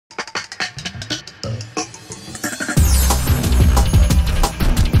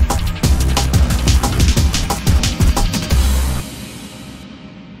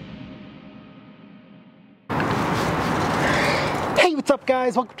What's up,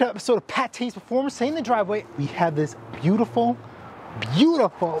 guys? Welcome to an episode of PATTAY'S Performance. Today in the driveway, we have this beautiful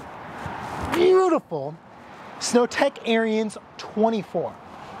SNOWTEC Ariens 24.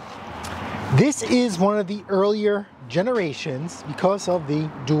 This is one of the earlier generations because of the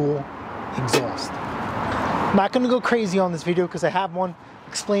dual exhaust. I'm not going to go crazy on this video because I have one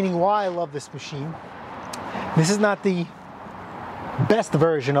explaining why I love this machine. This is not the best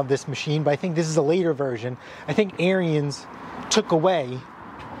version of this machine, but I think this is a later version. I think Ariens took away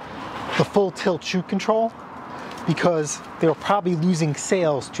the full tilt shoot control because they were probably losing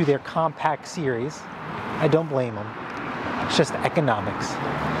sales to their compact series. I don't blame them. It's just economics.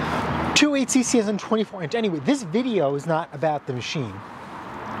 2.8cc as in 24-inch. Anyway, this video is not about the machine.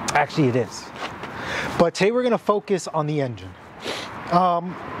 Actually, it is. But today we're going to focus on the engine. All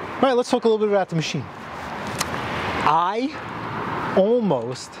right, let's talk a little bit about the machine. I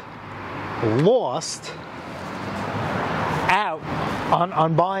almost lost out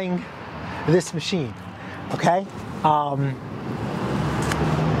on buying this machine, okay?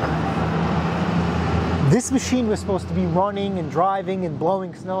 This machine was supposed to be running and driving and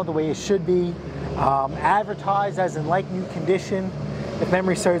blowing snow the way it should be, advertised as in like new condition, if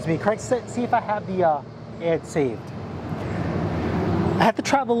memory serves me correct. See if I have the ad saved. I had to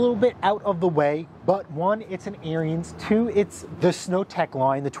travel a little bit out of the way, but one, it's an Ariens, two, it's the SNOWTEC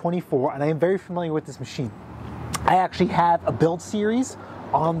line, the 24, and I am very familiar with this machine. I actually have a build series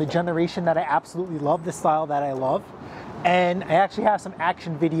on the generation that I absolutely love, the style that I love, and I actually have some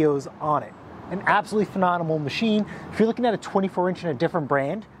action videos on it. An absolutely phenomenal machine. If you're looking at a 24-inch in a different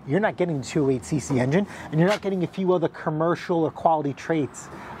brand, you're not getting the 2.8cc engine, and you're not getting a few other commercial or quality traits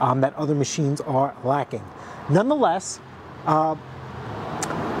that other machines are lacking. Nonetheless, I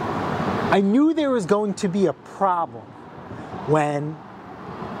knew there was going to be a problem when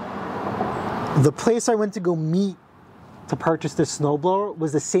the place I went to go meet to purchase this snowblower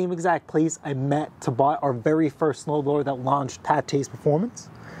was the same exact place I met to buy our very first snowblower that launched PATTAY'S Performance.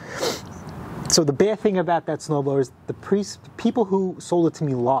 So the bad thing about that snowblower is the people who sold it to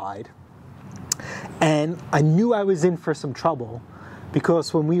me lied. And I knew I was in for some trouble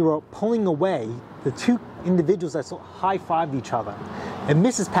because when we were pulling away, the two individuals that sold high-fived each other, and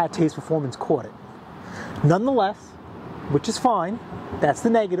Mrs. PATTAY'S Performance caught it. Nonetheless, which is fine, that's the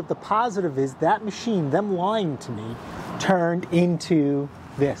negative. The positive is that machine, them lying to me, turned into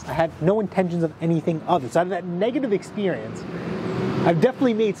this. I had no intentions of anything other. So out of that negative experience, I've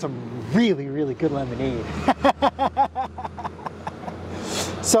definitely made some really, really good lemonade.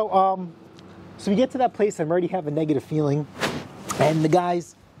 So we get to that place, I already have a negative feeling, and the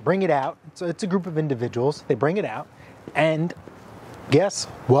guys bring it out. So it's a group of individuals. They bring it out, and guess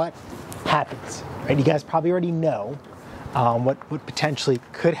what happens? Right? You guys probably already know what potentially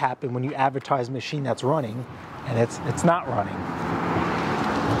could happen when you advertise a machine that's running and it's not running.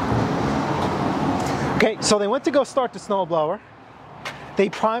 Okay, so they went to go start the snowblower. They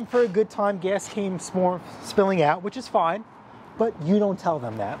primed for a good time. Gas came spilling out, which is fine, but you don't tell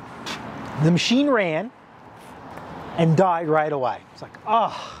them that. The machine ran and died right away. It's like,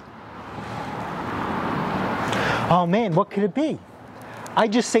 oh man, what could it be? I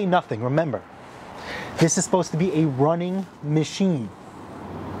just say nothing. Remember, this is supposed to be a running machine.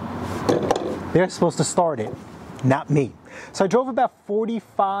 They're supposed to start it, not me. So I drove about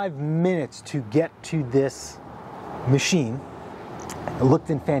 45 minutes to get to this machine. It looked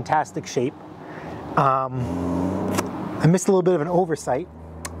in fantastic shape. I missed a little bit of an oversight.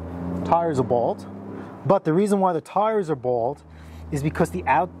 Tires are bald. But the reason why the tires are bald is because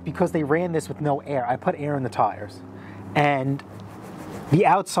they ran this with no air. I put air in the tires. And the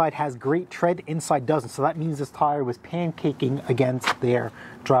outside has great tread, inside doesn't. So that means this tire was pancaking against their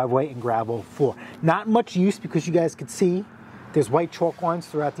driveway and gravel floor. Not much use because you guys could see there's white chalk lines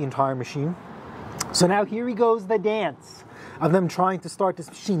throughout the entire machine. So now here goes the dance of them trying to start this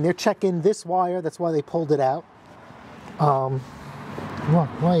machine. They're checking this wire. That's why they pulled it out.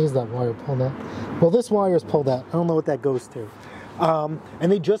 Why is that wire pulled out? Well, this wire is pulled out. I don't know what that goes to.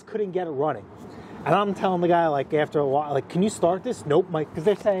 And they just couldn't get it running. And I'm telling the guy, like, after a while, like, can you start this? Nope, Mike, because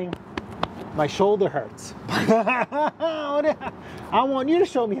they're saying my shoulder hurts. I want you to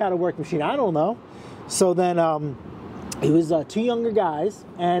show me how to work the machine. I don't know. So then it was two younger guys,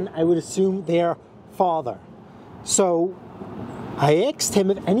 and I would assume their father. So I asked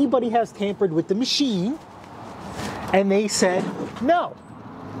him if anybody has tampered with the machine, and they said no.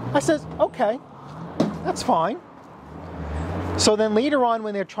 I said, okay, that's fine. So then later on,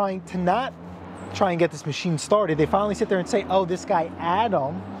 when they're trying to not try and get this machine started, they finally sit there and say, oh, this guy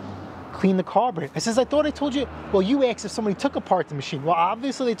Adam cleaned the carburetor. I says, I thought I told you. Well, you asked if somebody took apart the machine. Well,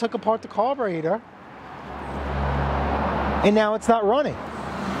 obviously they took apart the carburetor and now it's not running.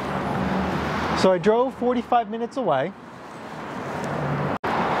 So I drove 45 minutes away.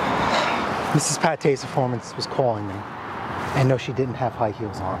 Mrs. PATTAY'S Performance was calling me, and no, she didn't have high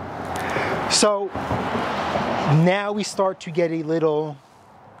heels on. So now we start to get a little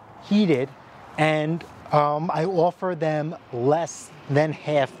heated, and I offer them less than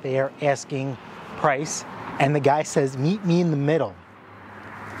half their asking price, and the guy says, meet me in the middle.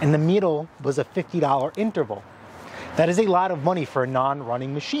 And the middle was a $50 interval. That is a lot of money for a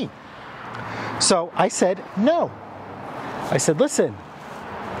non-running machine. So I said, no. I said, listen,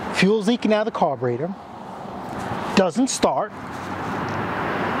 fuel's leaking out of the carburetor, doesn't start.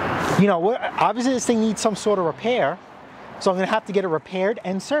 You know, obviously this thing needs some sort of repair, so I'm gonna have to get it repaired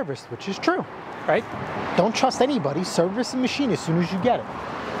and serviced, which is true, right? Don't trust anybody, service the machine as soon as you get it.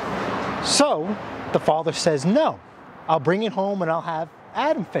 So the father says, no, I'll bring it home and I'll have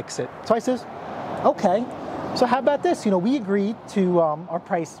Adam fix it. So I says, okay, so how about this? You know, we agreed to our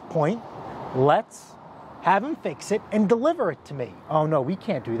price point. Let's have him fix it and deliver it to me. Oh no, we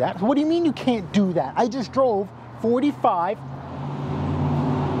can't do that. What do you mean you can't do that? I just drove 45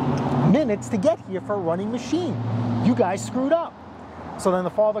 minutes to get here for a running machine. You guys screwed up. So then the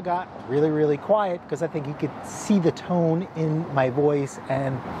father got really, really quiet because I think he could see the tone in my voice,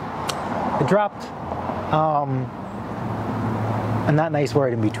 and it dropped a not nice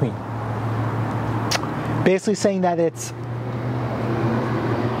word in between. Basically saying that it's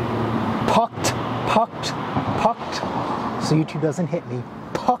pucked, so YouTube doesn't hit me,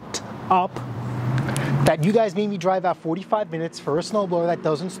 pucked up, that you guys made me drive out 45 minutes for a snowblower that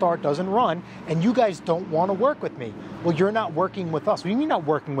doesn't start, doesn't run, and you guys don't want to work with me. Well, you're not working with us. What do you mean not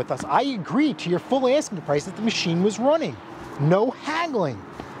working with us? I agreed to your full asking price that the machine was running. No haggling.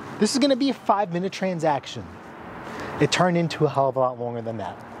 This is going to be a 5-minute transaction. It turned into a hell of a lot longer than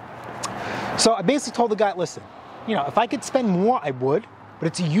that. So I basically told the guy, listen, you know, if I could spend more, I would, but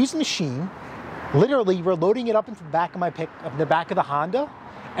it's a used machine. Literally, we're loading it up into the back of my the back of the Honda,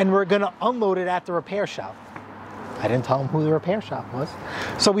 and we're gonna unload it at the repair shop. I didn't tell him who the repair shop was.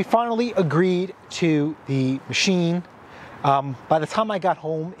 So we finally agreed to the machine. By the time I got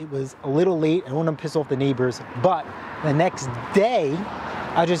home, it was a little late. I don't want to piss off the neighbors, but the next day,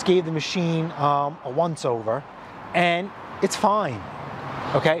 I just gave the machine a once-over, and it's fine,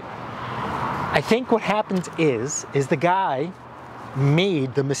 okay? I think what happens is the guy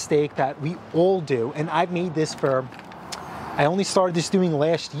made the mistake that we all do, and I've made this I only started this doing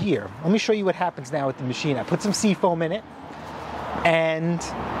last year. Let me show you what happens now with the machine. I put some seafoam in it, and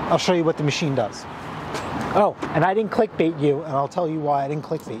I'll show you what the machine does. Oh, and I didn't clickbait you, and I'll tell you why I didn't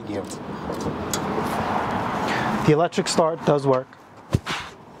clickbait you. The electric start does work.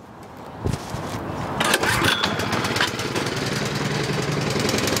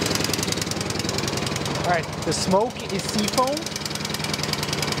 All right, the smoke is seafoam,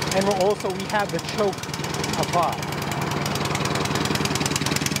 and we have the choke applied.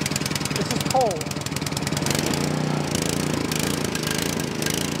 This is cold.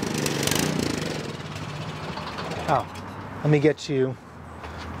 Oh, let me get you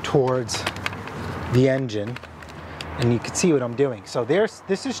towards the engine, and you can see what I'm doing. So this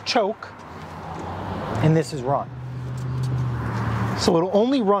is choke, and this is run. So it'll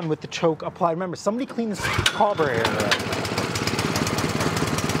only run with the choke applied. Remember, somebody cleaned this carburetor already.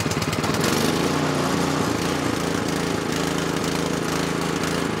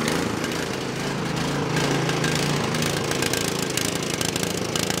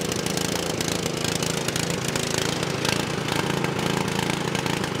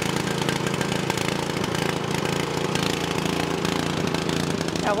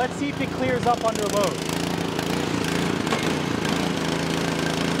 Now let's see if it clears up under load.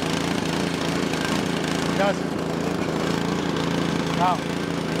 It doesn't. No.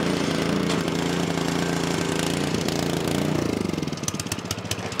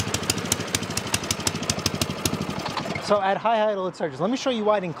 So at high idle it surges. Let me show you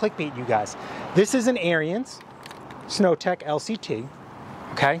why I didn't clickbait you guys. This is an Ariens SnowTech LCT.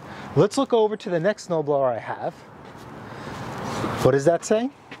 Okay. Let's look over to the next snowblower I have. What does that say?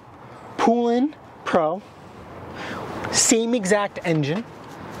 Poulan Pro, same exact engine,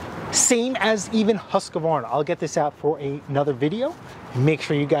 same as even Husqvarna. I'll get this out for another video. Make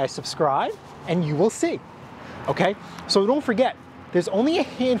sure you guys subscribe and you will see. Okay, so don't forget, there's only a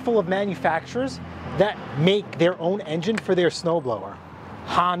handful of manufacturers that make their own engine for their snowblower.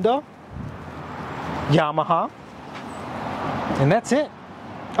 Honda, Yamaha, and that's it.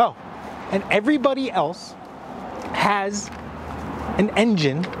 Oh, and everybody else has an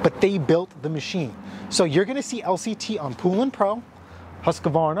engine, but they built the machine. So you're gonna see LCT on Poulan Pro,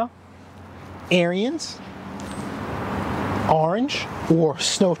 Husqvarna, Ariens, Orange or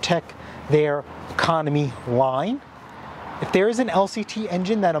SnowTech, their economy line. If there is an LCT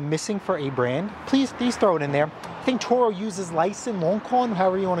engine that I'm missing for a brand, please throw it in there. I think Toro uses Lyson, Longcon,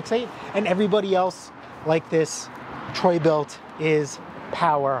 however you want to say it, and everybody else like this Troy-Bilt is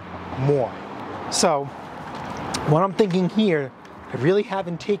Power More. So what I'm thinking here, I really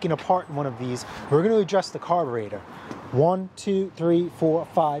haven't taken apart one of these. We're going to adjust the carburetor. 1, 2, 3, 4,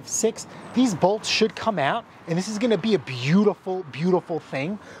 5, 6. These bolts should come out, and this is going to be a beautiful, beautiful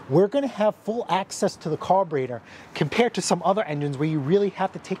thing. We're going to have full access to the carburetor compared to some other engines where you really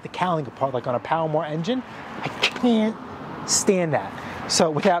have to take the cowling apart, like on a Power More engine. I can't stand that. So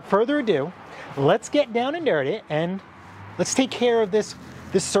without further ado, let's get down and dirty and let's take care of this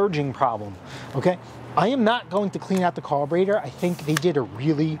surging problem, okay? I am not going to clean out the carburetor. I think they did a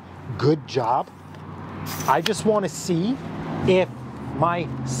really good job. I just want to see if my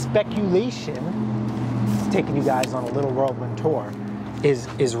speculation, taking you guys on a little whirlwind tour, is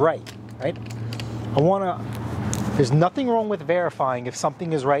right? There's nothing wrong with verifying if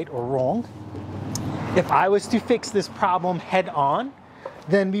something is right or wrong. If I was to fix this problem head on,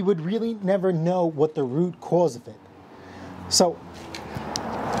 then we would really never know what the root cause of it. So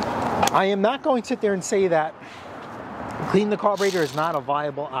I am not going to sit there and say that cleaning the carburetor is not a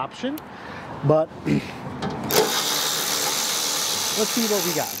viable option, but let's see what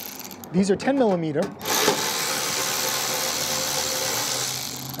we got. These are 10 millimeter,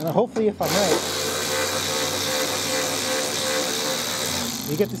 and hopefully, if I'm right,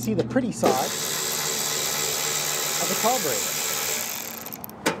 you get to see the pretty side of the carburetor.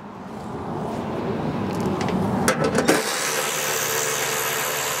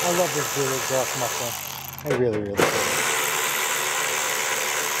 I love this dual exhaust muffler. I really, really do.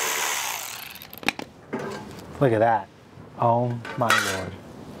 Look at that. Oh my Lord.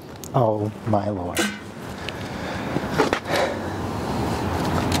 Oh my Lord.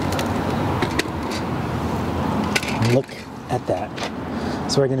 Look at that.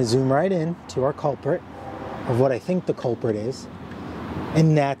 So we're going to zoom right in to our culprit of what I think the culprit is.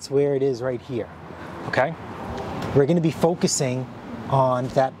 And that's where it is right here. Okay? We're going to be focusing on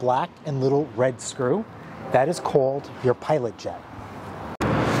that black and little red screw. That is called your pilot jet.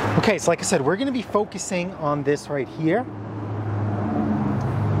 Okay, so like I said, we're going to be focusing on this right here.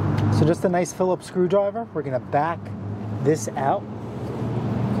 So just a nice Phillips screwdriver. We're going to back this out.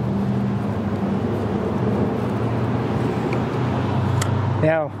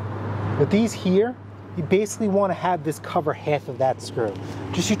 Now, with these here, you basically want to have this cover half of that screw.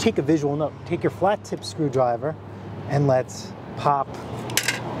 Just you take a visual note. Take your flat tip screwdriver and let's pop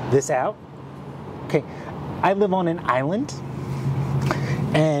this out. Okay, I live on an island,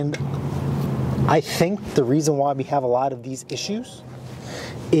 and I think the reason why we have a lot of these issues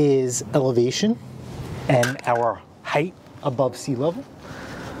is elevation and our height above sea level.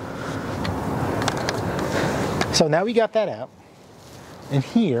 So now we got that out, and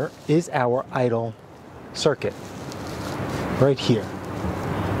here is our idle circuit right here.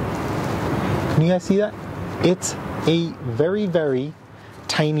 Can you guys see that? It's a very, very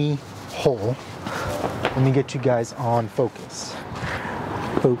tiny hole. Let me get you guys on focus.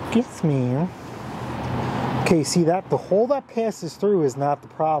 Focus me. Okay, see that? The hole that passes through is not the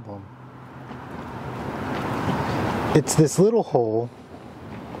problem. It's this little hole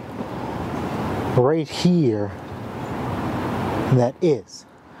right here that is.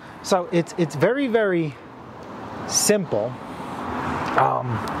 So it's very, very simple.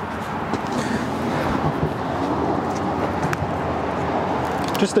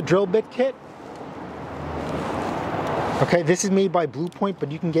 Just the drill bit kit. Okay, this is made by Blue Point,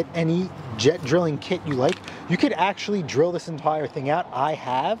 but you can get any jet drilling kit you like. You could actually drill this entire thing out. I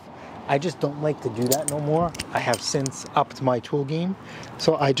have. I just don't like to do that no more. I have since upped my tool game,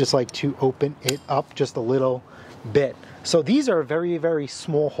 so I just like to open it up just a little bit. So these are a very, very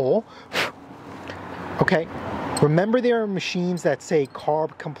small hole. Okay, remember there are machines that say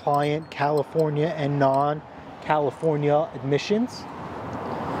CARB compliant California and non-California emissions?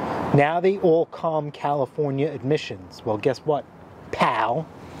 Now they all come California emissions. Well, guess what, pal?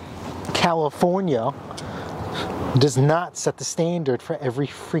 California does not set the standard for every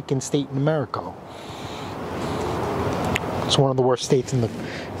freaking state in America. It's one of the worst states in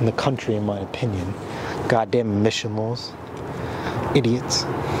the country, in my opinion. Goddamn emission laws. Idiots.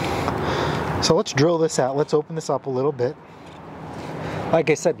 So let's drill this out. Let's open this up a little bit. Like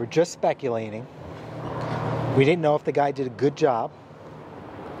I said, we're just speculating. We didn't know if the guy did a good job.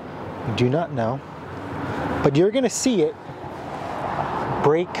 We do not know. But you're going to see it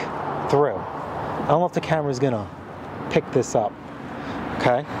break through. I don't know if the camera's going to pick this up.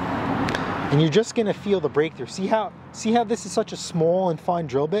 Okay? and you're just gonna feel the breakthrough. See how this is such a small and fine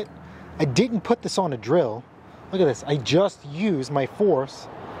drill bit? I didn't put this on a drill. Look at this, I just used my force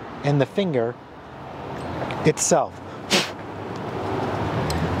and the finger itself.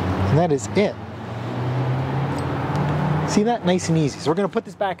 And that is it. See that? Nice and easy. So we're gonna put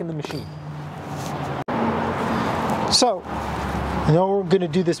this back in the machine. So, you know we're gonna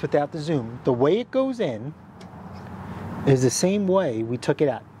do this without the zoom. The way it goes in is the same way we took it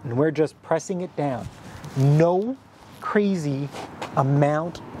out. And we're just pressing it down. No crazy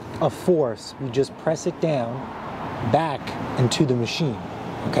amount of force. We just press it down back into the machine,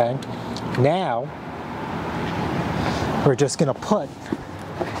 okay? Now, we're just gonna put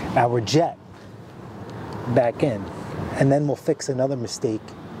our jet back in. And then we'll fix another mistake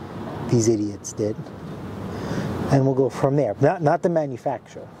these idiots did. And we'll go from there. Not the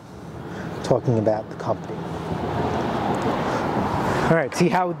manufacturer, talking about the company. All right, see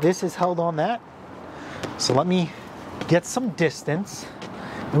how this is held on that? So let me get some distance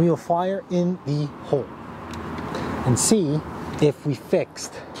and we will fire in the hole and see if we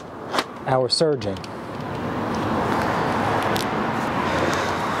fixed our surging.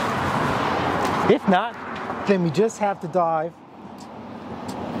 If not, then we just have to dive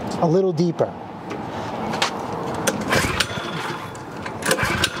a little deeper.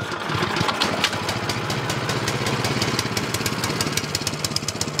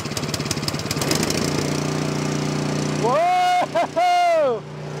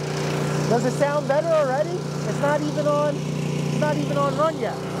 Does it sound better already? It's not even on run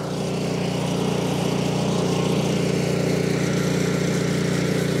yet.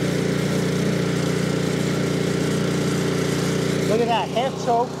 Look at that, half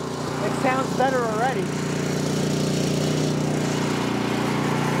choke. It sounds better already.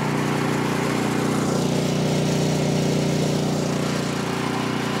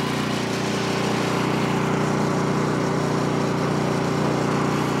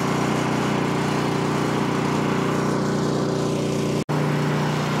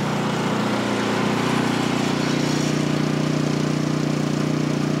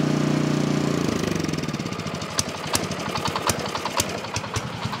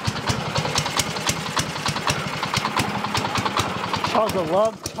 Tug of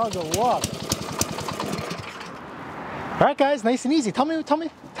love, tug of love. All right, guys, nice and easy. Tell me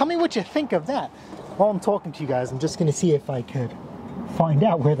what you think of that. While I'm talking to you guys, I'm just gonna see if I could find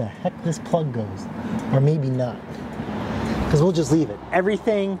out where the heck this plug goes, or maybe not, because we'll just leave it.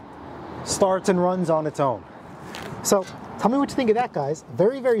 Everything starts and runs on its own. So tell me what you think of that, guys.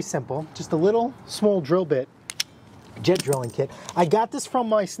 Very, very simple. Just a little small drill bit, jet drilling kit. I got this from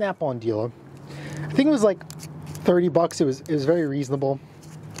my Snap-on dealer. I think it was like 30 bucks. It was very reasonable.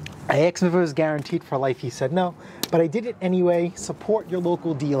 I asked him if it was guaranteed for life. He said no, but I did it anyway. Support your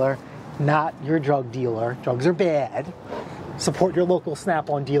local dealer, not your drug dealer. Drugs are bad. Support your local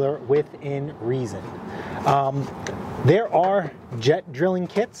Snap-on dealer within reason. There are jet drilling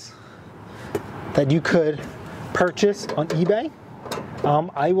kits that you could purchase on eBay.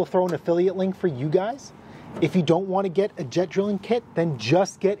 I will throw an affiliate link for you guys. If you don't want to get a jet drilling kit, then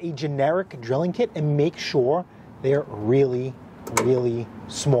just get a generic drilling kit and make sure they're really, really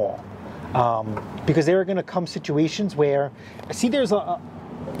small. Because there are going to come situations where, I see there's a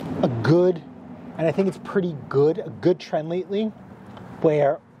good, and I think it's pretty good, a good trend lately,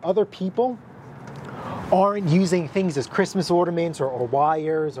 where other people aren't using things as Christmas ornaments or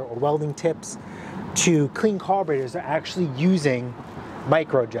wires or welding tips to clean carburetors. They're actually using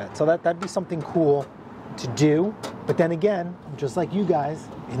microjet. So that'd be something cool to do. But then again, I'm just like you guys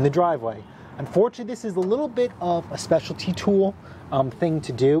in the driveway. Unfortunately, this is a little bit of a specialty tool thing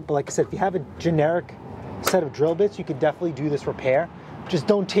to do. But like I said, if you have a generic set of drill bits, you could definitely do this repair. Just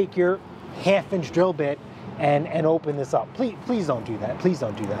don't take your half-inch drill bit and open this up. Please don't do that. Please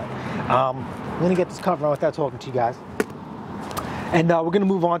don't do that. I'm gonna get this cover on without talking to you guys. And we're gonna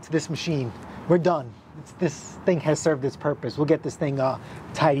move on to this machine. We're done. This thing has served its purpose. We'll get this thing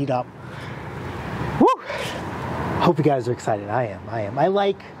tidied up. Woo! Hope you guys are excited. I am. I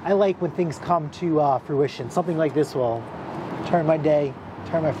like when things come to fruition. Something like this will turn my day,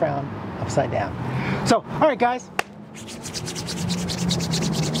 turn my frown upside down. So, all right, guys.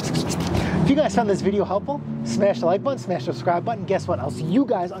 If you guys found this video helpful, smash the like button, smash the subscribe button. Guess what? I'll see you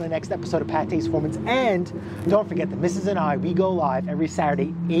guys on the next episode of PATTAY'S Foreman's. And don't forget that Mrs. and I, we go live every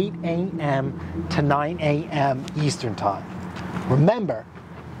Saturday, 8 a.m. to 9 a.m. Eastern Time. Remember,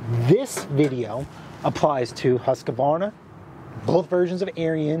 this video applies to Husqvarna, both versions of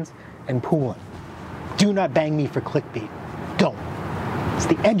Ariens, and Poulan. Do not bang me for clickbait. Don't. It's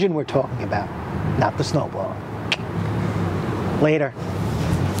the engine we're talking about, not the snowblower. Later.